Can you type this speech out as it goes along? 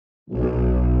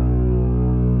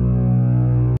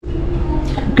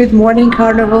Good morning,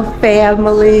 Carnival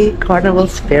family, Carnival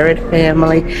Spirit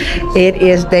family. It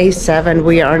is day 7.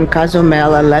 We are in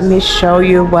Cozumel, and let me show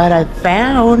you what I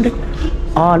found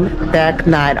on deck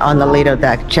 9 on the Lido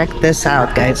deck. Check this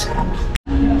out, guys.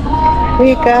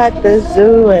 We got the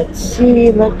zoo at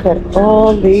sea. Look at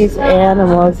all these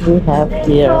animals we have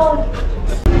here.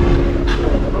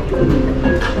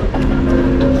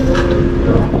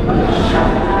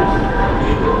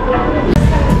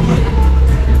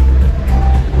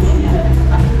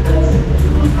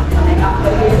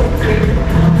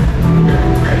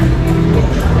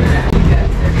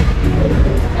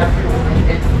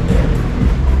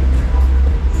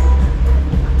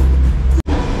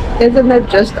 Isn't it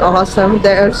just awesome?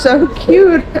 They're so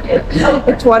cute.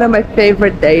 It's one of my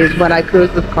favorite days when I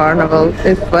cruise with Carnival.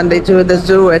 It's when they do the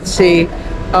zoo at sea.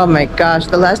 Oh my gosh,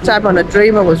 the last time on a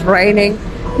dream it was raining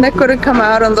and I couldn't come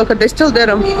out and look at, they still did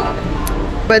them.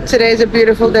 But today's a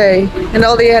beautiful day and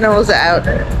all the animals are out.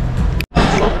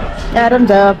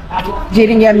 Adam's up,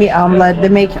 eating yummy omelet. They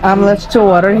make omelets to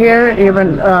order here,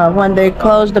 even when they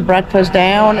close the breakfast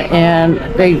down, and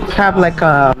they have like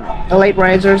a late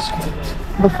risers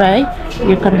buffet.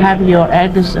 You can have your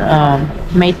eggs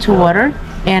made to order,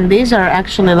 and these are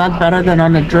actually a lot better than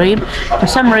on the dream. For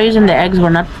some reason the eggs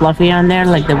were not fluffy on there,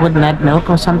 like they wouldn't add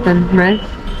milk or something, right?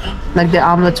 Like the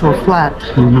omelets were flat.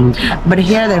 But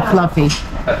here they're fluffy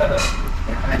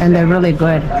and they're really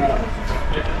good.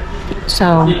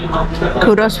 So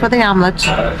kudos for the omelets.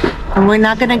 And we're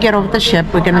not gonna get off the ship.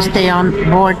 We're gonna stay on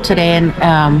board today and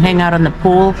hang out on the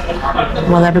pool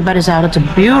while everybody's out. It's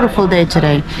a beautiful day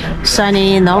today.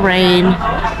 Sunny, no rain,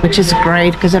 which is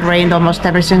great because it rained almost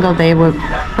every single day. We're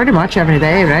pretty much every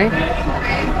day, right?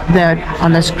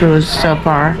 On this cruise so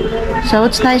far. So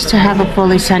it's nice to have a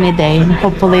fully sunny day.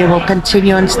 Hopefully it will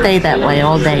continue and stay that way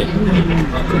all day.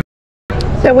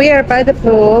 So we are by the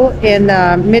pool in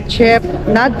midship,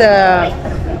 not the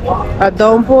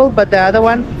dome pool, but the other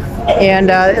one. And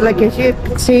like as you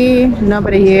can see,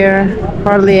 nobody here,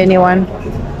 hardly anyone.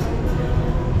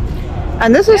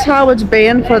 And this is how it's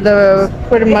been for the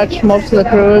pretty much most of the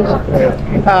cruise.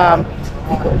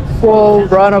 Full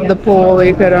run of the pool.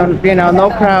 You could, you know, no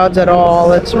crowds at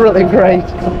all. It's really great,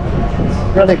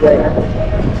 really great.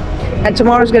 And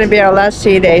tomorrow's going to be our last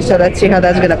sea day, so let's see how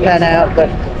that's going to pan out. But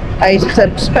I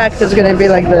suspect it's going to be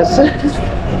like this.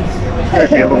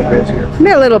 Be a little busier. Be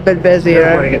a little bit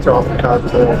busier. When it gets off the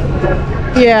Cozumel.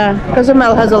 Yeah,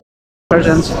 Cozumel has a lot of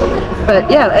excursions.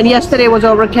 But yeah, and yesterday was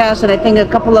overcast, and I think a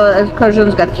couple of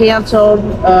excursions got canceled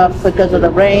because of the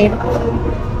rain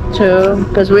too.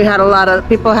 Because we had a lot of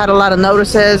people had a lot of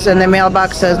notices, and the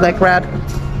mailbox says like red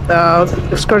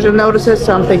excursion notices.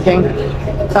 So I'm thinking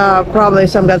probably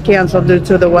some got canceled due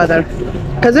to the weather.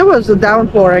 Because it was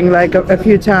downpouring like a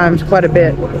few times, quite a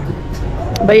bit.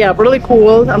 But yeah, really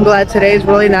cool. I'm glad today is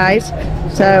really nice.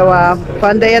 So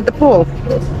fun day at the pool.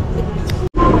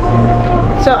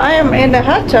 So I am in the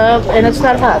hot tub and it's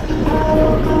not hot,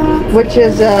 which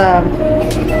is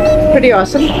pretty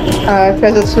awesome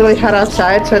because it's really hot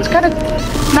outside. So it's kind of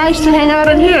nice to hang out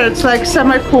in here. It's like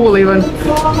semi-cool even.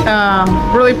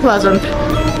 Really pleasant.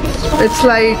 It's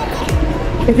like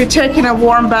if you're taking a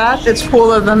warm bath, it's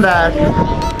cooler than that.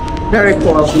 Very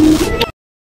cool.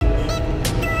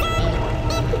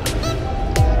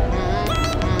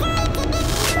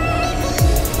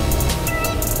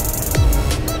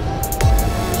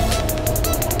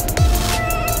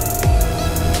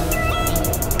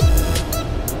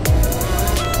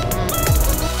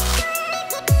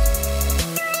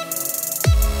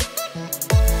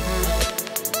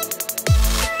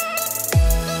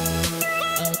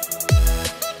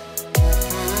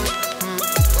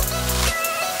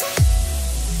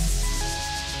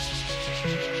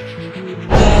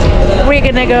 We're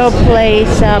gonna go play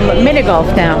some mini golf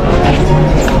now.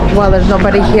 Well, there's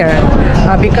nobody here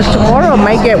because tomorrow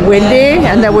might get windy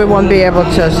and then we won't be able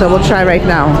to, so we'll try right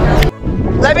now.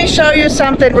 Let me show you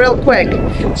something real quick.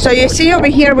 So you see over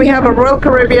here we have a Royal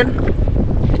Caribbean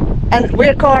and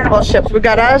we're Carnival ships. We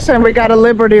got us and we got a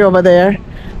Liberty over there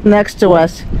next to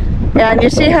us. And you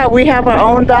see how we have our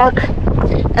own dock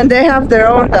and they have their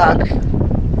own dock.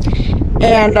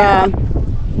 And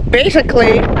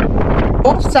basically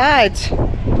both sides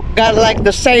got like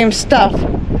the same stuff,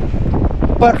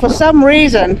 but for some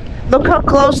reason look how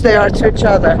close they are to each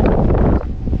other.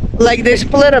 Like they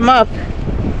split them up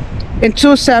in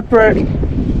two separate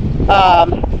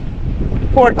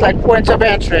points of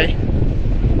entry,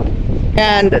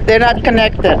 and they're not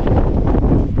connected.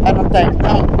 I don't think.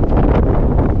 No,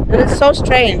 it is so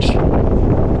strange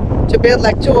to build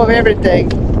like two of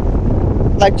everything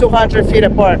like 200 feet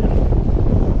apart.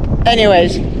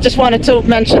 Anyways, just wanted to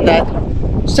mention that.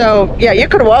 So yeah, you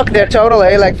could walk there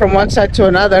totally, like from one side to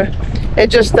another.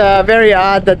 It's just very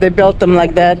odd that they built them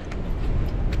like that.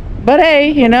 But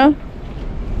hey, you know,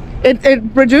 it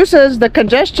reduces the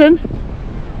congestion.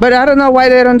 But I don't know why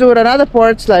they don't do it on other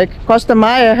ports. Like Costa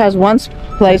Maya has one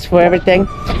place for everything.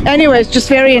 Anyways, just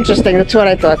very interesting. That's what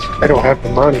I thought. They don't have the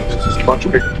money. It's just much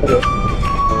bigger.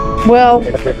 Well,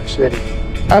 In a bigger city.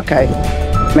 okay,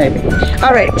 maybe.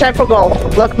 All right, time for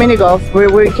golf. Look, mini golf.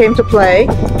 We came to play,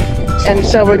 and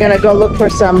so we're gonna go look for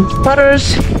some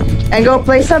putters and go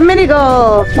play some mini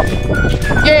golf.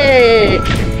 Yay!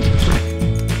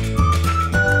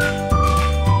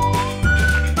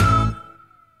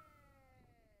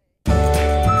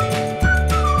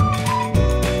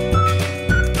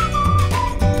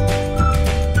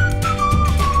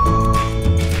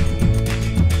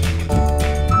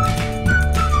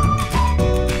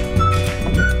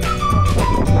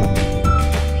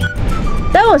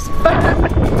 That was fun.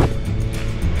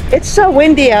 It's so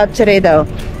windy out today though.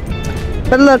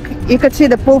 But look, you could see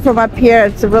the pool from up here.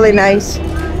 It's a really nice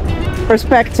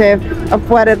perspective of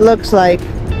what it looks like.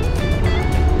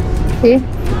 See?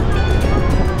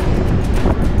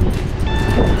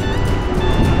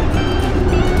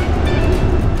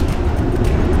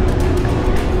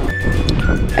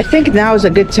 I think now is a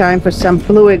good time for some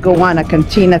blue iguana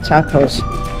cantina tacos.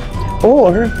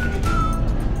 Or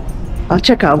I'll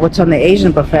check out what's on the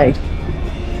Asian buffet.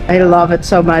 I love it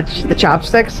so much. The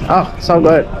chopsticks, oh, so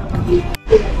good.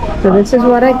 So this is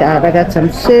what I got. I got some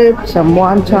soup, some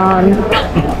wonton,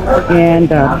 and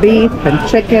beef and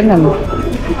chicken, and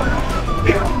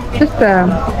just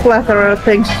a plethora of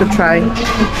things to try.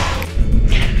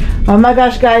 Oh my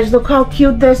gosh, guys, look how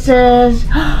cute this is.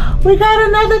 We got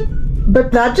another,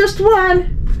 but not just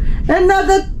one,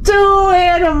 another 2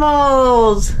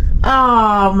 animals.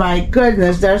 Oh my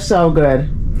goodness, they're so good.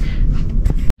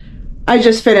 I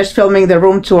just finished filming the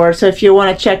room tour, so if you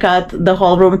want to check out the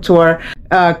whole room tour,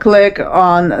 click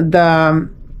on the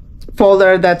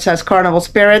folder that says Carnival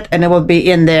Spirit, and it will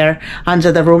be in there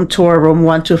under the room tour, room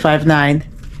 1259.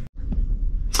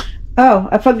 Oh,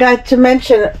 I forgot to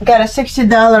mention, got a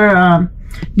 $60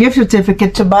 gift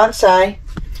certificate to Bonsai.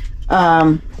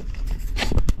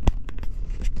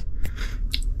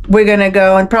 We're gonna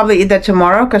go and probably eat that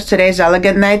tomorrow because today's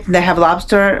elegant night. They have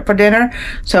lobster for dinner,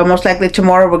 so most likely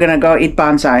tomorrow we're gonna go eat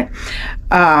Bonsai.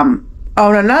 On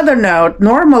another note,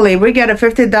 normally we get a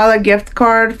 $50 gift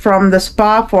card from the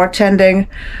spa for attending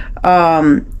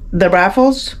the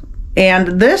raffles,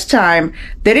 and this time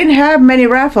they didn't have many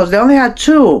raffles. They only had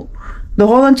 2. The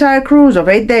whole entire cruise of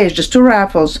 8 days, just 2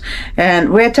 raffles, and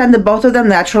we attended both of them.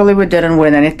 Naturally, we didn't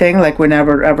win anything, like we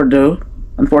never ever do,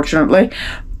 unfortunately.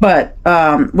 But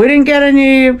we didn't get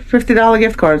any $50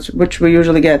 gift cards, which we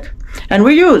usually get. And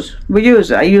we use.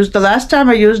 I used the last time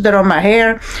I used it on my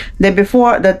hair. The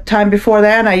time before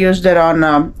that, I used it on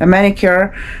a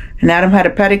manicure. And Adam had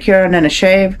a pedicure and then a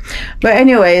shave. But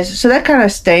anyways, so that kind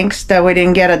of stinks that we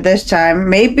didn't get it this time.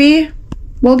 Maybe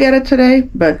we'll get it today,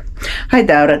 but I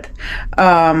doubt it.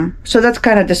 So that's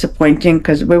kind of disappointing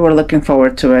because we were looking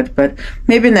forward to it. But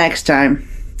maybe next time.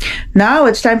 Now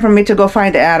it's time for me to go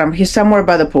find Adam. He's somewhere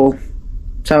by the pool.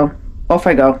 So off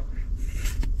I go.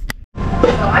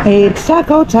 It's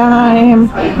taco time.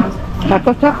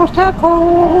 Tacos, tacos,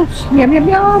 tacos. Yum, yum,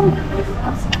 yum.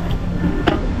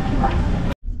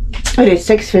 It is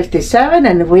 6:57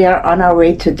 and we are on our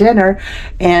way to dinner.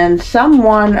 And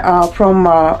someone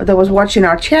that was watching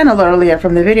our channel earlier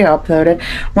from the video uploaded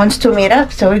wants to meet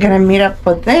up. So we're going to meet up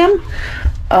with them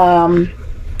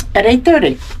at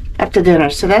 8:30. After dinner,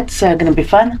 so that's gonna be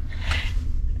fun,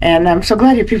 and I'm so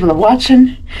glad you people are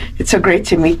watching. It's so great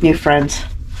to meet new friends.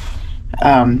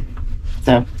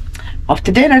 So off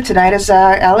to dinner. Tonight is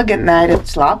elegant night.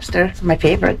 It's lobster, my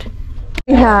favorite.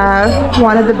 We have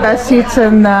one of the best seats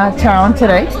in town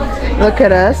today. Look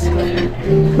at us,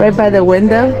 right by the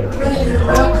window.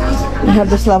 We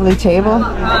have this lovely table.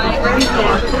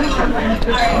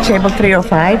 Table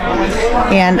 305,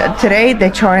 and today they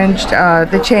changed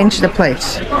the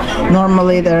plates.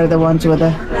 Normally they're the ones with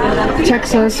the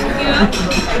Texas.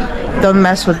 Don't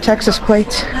mess with Texas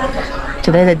plates.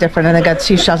 Today they're different, and they got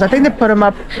seashells. I think they put them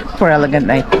up for elegant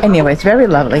night. Anyway, it's very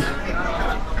lovely.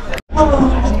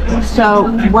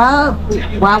 So while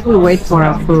we wait for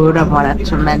our food, I wanted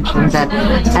to mention that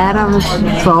Adam's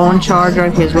phone charger,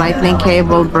 his lightning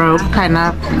cable broke. Kind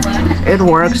of, it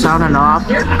works on and off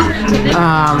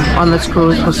on the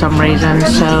screws for some reason.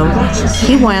 So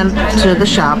he went to the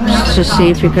shops to see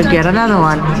if he could get another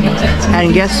one,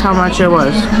 and guess how much it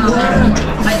was?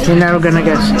 You're never gonna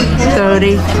guess.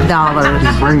 $30.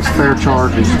 He brings spare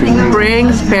charges to He me.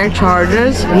 brings spare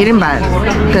charges. He didn't buy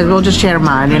it because we'll just share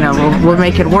mine. You know, we'll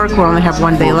make it work. We only have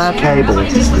one day left. Cable.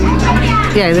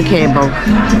 Yeah, the cable.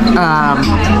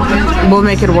 We'll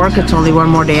make it work. It's only one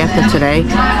more day after today,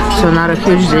 so not a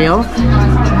huge deal.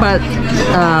 But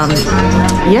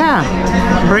yeah,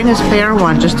 bring a spare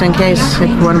one just in case if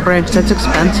one breaks. It's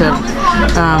expensive.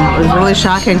 It's really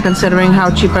shocking considering how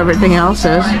cheap everything else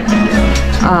is.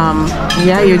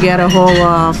 Yeah, you get a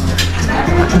whole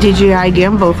DJI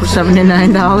gimbal for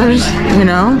 $79. You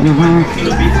know,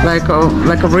 like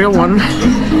a real one.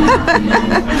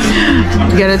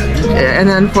 Get it, and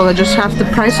then for just half the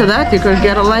price of that, you could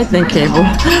get a lightning cable.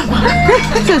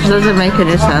 It just doesn't make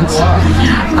any sense.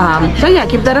 So yeah,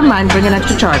 keep that in mind. Bring an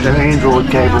extra charger. Android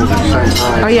cables are the same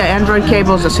price. Oh yeah, Android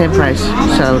cable is the same price,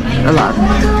 so a lot.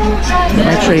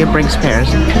 Make sure you bring spares.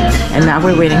 And now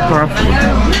we're waiting for our food.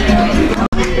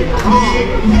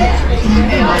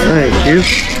 Thank you.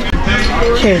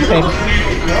 Cheers, babe.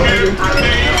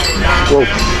 Whoa.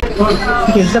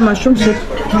 Here's the mushroom soup.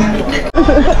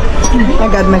 I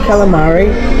got my calamari,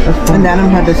 and then I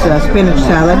had this spinach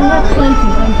salad.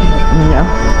 Yeah.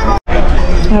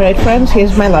 All right, friends,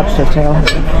 here's my lobster tail.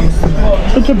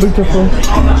 It's a beautiful.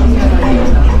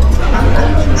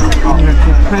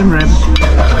 Prime rib,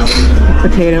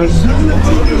 potatoes.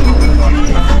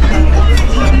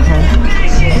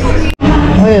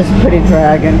 Okay. Oh, this pretty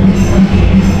dragon.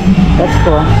 That's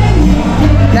cool.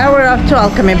 Now we're off to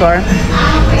Alchemy Bar.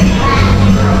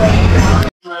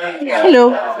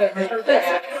 Hello.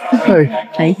 Hey.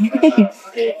 Hi.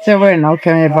 So we're in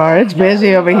Alchemy Bar. It's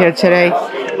busy over here today.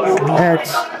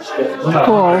 It's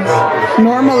cool.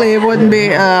 Normally it wouldn't be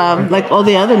like all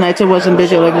the other nights. It wasn't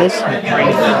busy like this.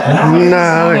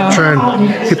 No,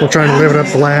 people trying to live it up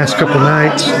the last couple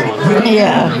nights.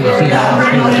 Yeah.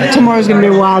 Tomorrow's gonna be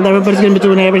wild. Everybody's gonna be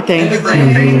doing everything.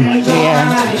 Yeah.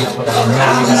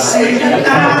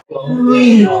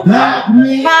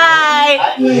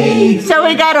 Hi. So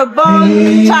we got a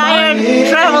bone-tired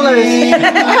travelers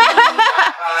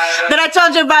that I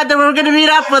told you about that we were going to meet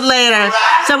up with later.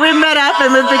 So we met up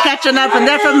and we've been catching up, and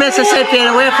they're from Mississippi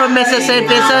and we're from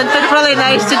Mississippi. So it's been really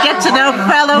nice to get to know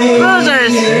fellow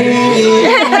cruisers.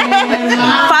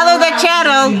 Follow the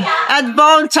channel at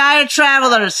Bone-Tired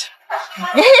Travelers.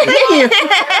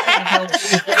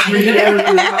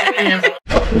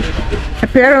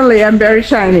 Apparently I'm very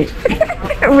shiny.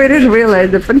 We didn't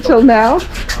realize it until now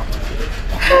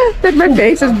that my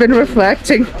face has been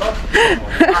reflecting.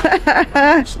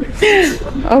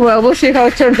 Oh well, we'll see how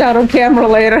it turns out on camera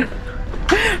later.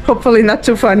 Hopefully not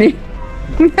too funny.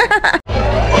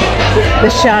 The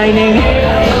Shining.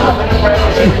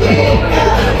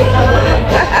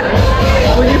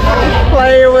 Will you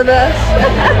play with us?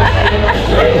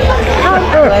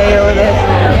 Play with us.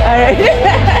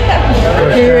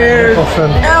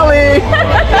 All right.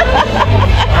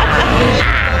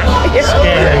 Here's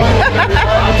Ellie.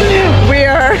 We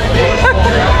are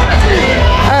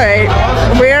all right.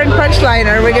 We are in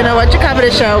Punchliner. We're gonna watch a comedy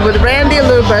show with Randy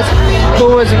Lubas,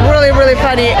 who was really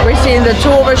funny. We've seen the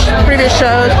two of his previous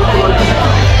shows.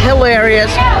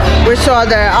 Hilarious. We saw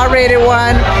the R-rated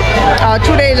one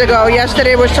 2 days ago.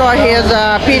 Yesterday we saw his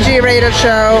PG-rated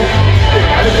show.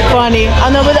 Funny.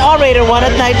 And then with the R-rated one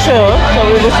at night too. So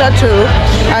we saw two.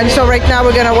 And so right now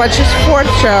we're gonna watch his fourth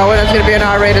show, and it's gonna be an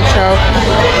R-rated show.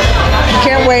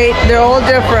 Can't wait. They're all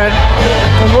different.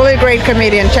 A really great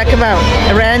comedian. Check him out.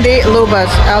 Randy Lubas.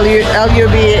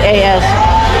 L-U-B-A-S.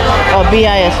 Or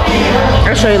B-I-S.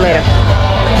 I'll show you later.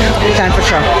 Time for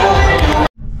show.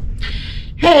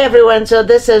 Hey everyone, so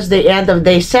this is the end of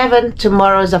day 7.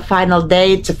 Tomorrow is a final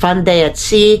day. It's a fun day at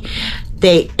sea.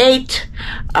 Day 8.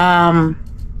 I'm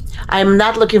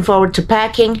not looking forward to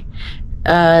packing.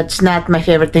 It's not my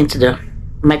favorite thing to do.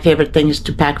 My favorite thing is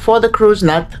to pack for the cruise,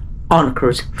 not on a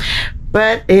cruise.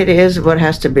 But it is what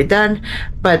has to be done.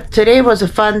 But today was a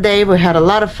fun day. We had a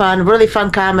lot of fun, really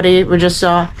fun comedy. We just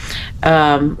saw.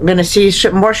 I'm gonna see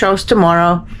more shows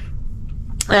tomorrow.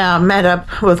 Met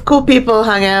up with cool people,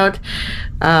 hung out.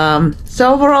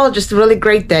 So overall, just a really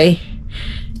great day.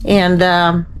 And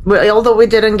although we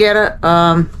didn't get a,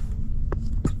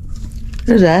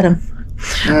 there's Adam.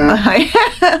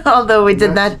 Although we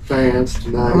did not. Fans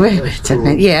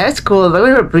tonight. Yeah, it's cool.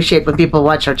 We appreciate when people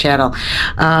watch our channel.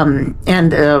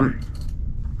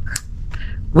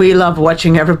 we love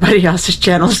watching everybody else's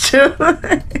channels too.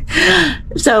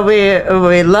 So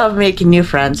we love making new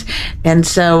friends. And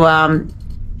so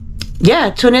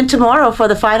yeah, tune in tomorrow for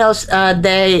the final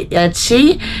day at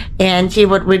sea and see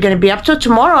what we're going to be up to.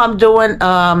 Tomorrow I'm doing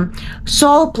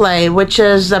Soul Play, which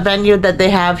is a venue that they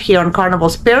have here on Carnival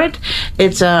Spirit.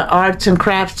 It's a arts and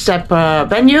crafts type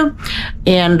venue,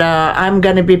 and I'm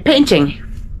going to be painting.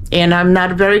 And I'm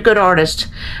not a very good artist.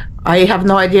 I have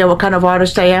no idea what kind of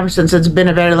artist I am, since it's been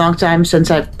a very long time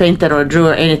since I've painted or drew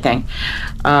or anything.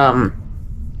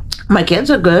 My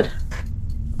kids are good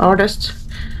artists.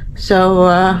 So,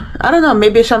 I don't know,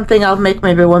 maybe something I'll make,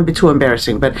 maybe it won't be too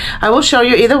embarrassing, but I will show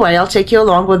you either way. I'll take you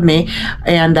along with me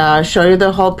and show you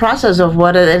the whole process of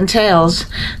what it entails,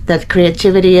 that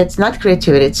creativity, it's not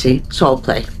creativity, it's soul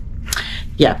play.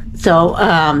 Yeah, so,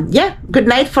 yeah, good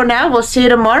night for now. We'll see you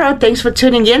tomorrow. Thanks for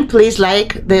tuning in. Please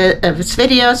like this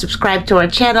video, subscribe to our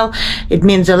channel. It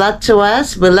means a lot to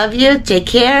us. We love you. Take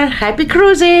care. Happy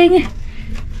cruising.